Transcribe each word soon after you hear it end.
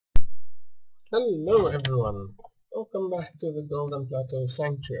Hello everyone, welcome back to the Golden Plateau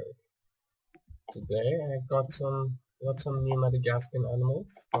Sanctuary. Today I got some new Madagascan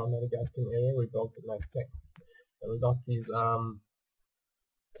animals from Madagascan area. We built a nice tank. And we got these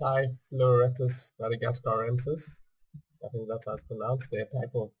Typhloretus madagascarensis. I think that's how it's pronounced. They're a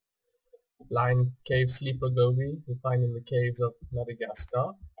type of blind cave sleeper goby we find in the caves of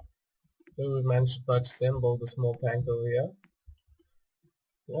Madagascar. So we managed to purchase them, build a small tank over here.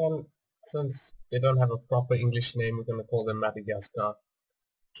 And since they don't have a proper English name, we're going to call them Madagascar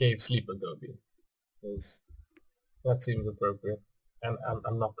Cave Sleeper Goby, because that seems appropriate. And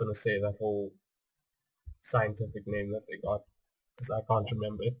I'm not going to say that whole scientific name that they got, because I can't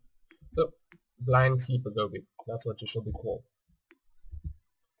remember it. So, Blind Sleeper Goby, that's what you should be called.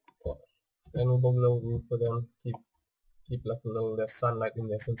 So, then we'll build a little roof for them, keep like a little less sunlight in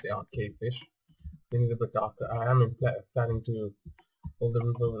there since they are cave fish. They need a bit darker. I am planning to build the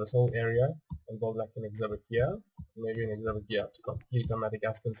roof over this whole area and build like an exhibit here, maybe an exhibit here to complete our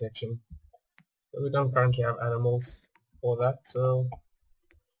Madagascan section. But we don't currently have animals for that, so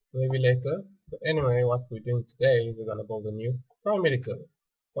maybe later. But anyway, what we're doing today is we're going to build a new primate exhibit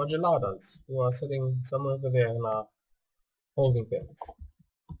for Geladas, who are sitting somewhere over there in our holding pens.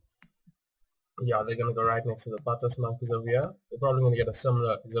 Yeah, they're going to go right next to the Patas monkeys over here. They're probably going to get a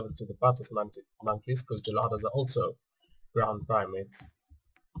similar exhibit to the Patas monkeys, because Geladas are also ground primates,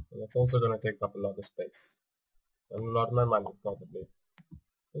 and it's also going to take up a lot of space and a lot of my money probably.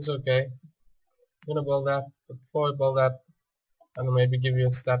 It's okay, I'm going to build that, but before I build that I'm going to maybe give you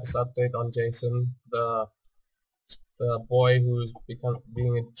a status update on Jason, the boy who's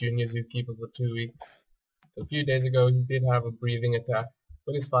being a junior zookeeper for 2 weeks. So a few days ago he did have a breathing attack,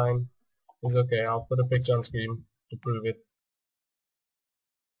 but he's fine, he's okay. I'll put a picture on screen to prove it.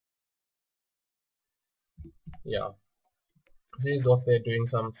 Yeah. So he's off there doing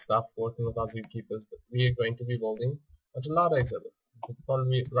some stuff, working with our zookeepers, but we are going to be building a gelada exhibit. It's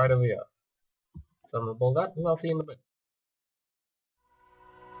probably right over here. So I'm going to build that, and I'll see you in a bit.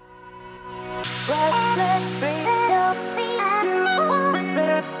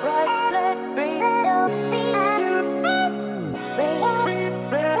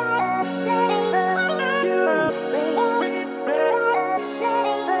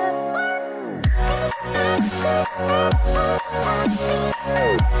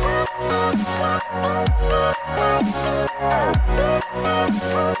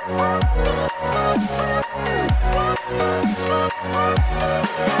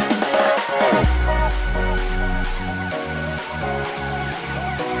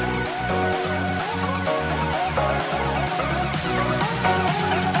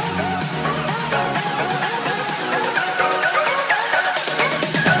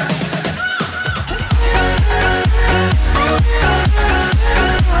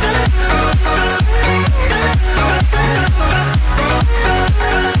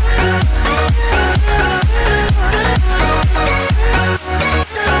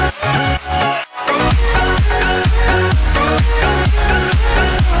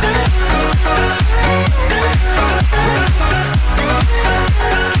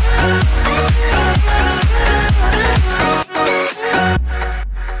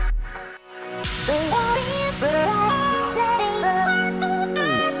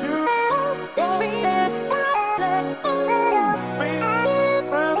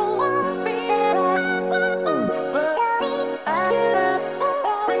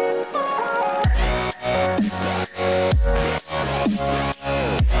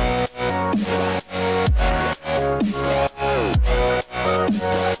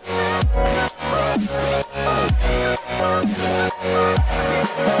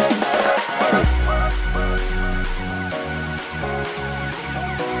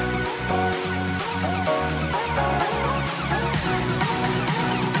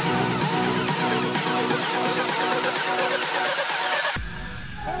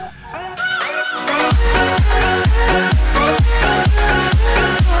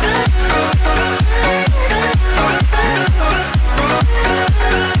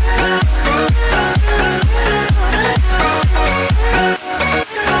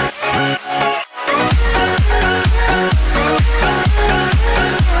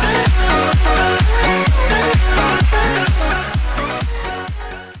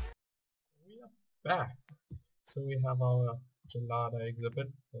 Back. So we have our gelada exhibit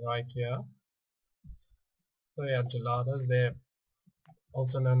right here. So yeah, geladas, they're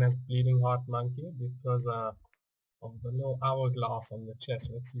also known as bleeding heart monkey because of the little hourglass on the chest.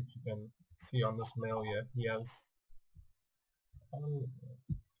 Let's see if you can see on this male here. He has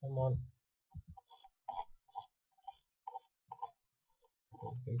come on.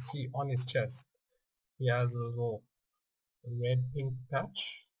 As you can see on his chest, he has a little red-pink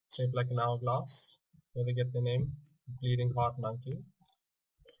patch shaped like an hourglass, where they get the name Bleeding Heart Monkey.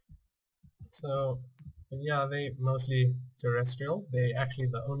 So yeah, they mostly terrestrial. They actually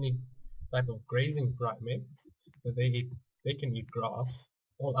the only type of grazing primate that they can eat grass.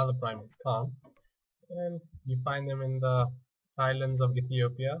 All other primates can't. And you find them in the highlands of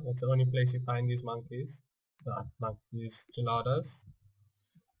Ethiopia. That's the only place you find these monkeys. These geladas.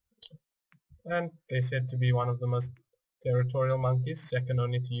 And they're said to be one of the most territorial monkeys, second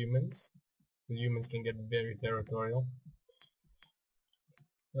only to humans. The humans can get very territorial.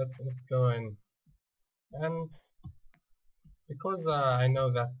 Let's just go in. And because I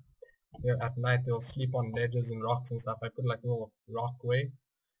know that at night they'll sleep on ledges and rocks and stuff, I put like a little rockway.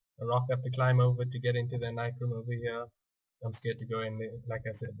 A rock they have to climb over to get into their night room over here. I'm scared to go in there. Like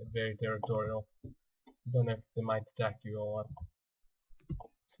I said, they're very territorial. Don't know if they might attack you or what.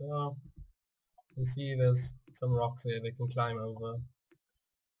 So you see there's some rocks there they can climb over.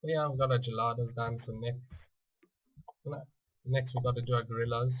 But yeah, I've got our geladas done, so next we've got to do our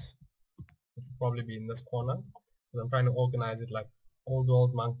gorillas, which will probably be in this corner. Because I'm trying to organize it like old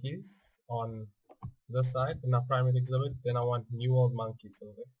world monkeys on this side in our primate exhibit, then I want new world monkeys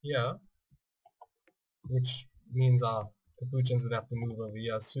over here, which means our capuchins would have to move over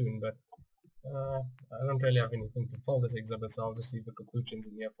here soon, but I don't really have anything to fill this exhibit, so I'll just leave the capuchins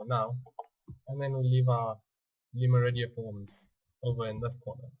in here for now, and then we'll leave our lemuridiiforms over in this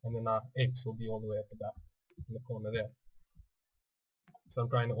corner, and then our apes will be all the way at the back in the corner there. So I'm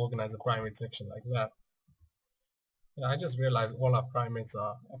trying to organize a primate section like that. Yeah, I just realized all our primates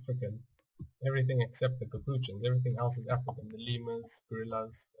are African. Everything except the capuchins. Everything else is African. The lemurs,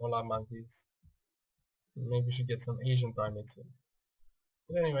 gorillas, all our monkeys. Maybe we should get some Asian primates in.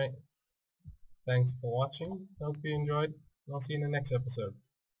 But anyway, thanks for watching. Hope you enjoyed. I'll see you in the next episode.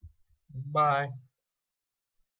 Bye.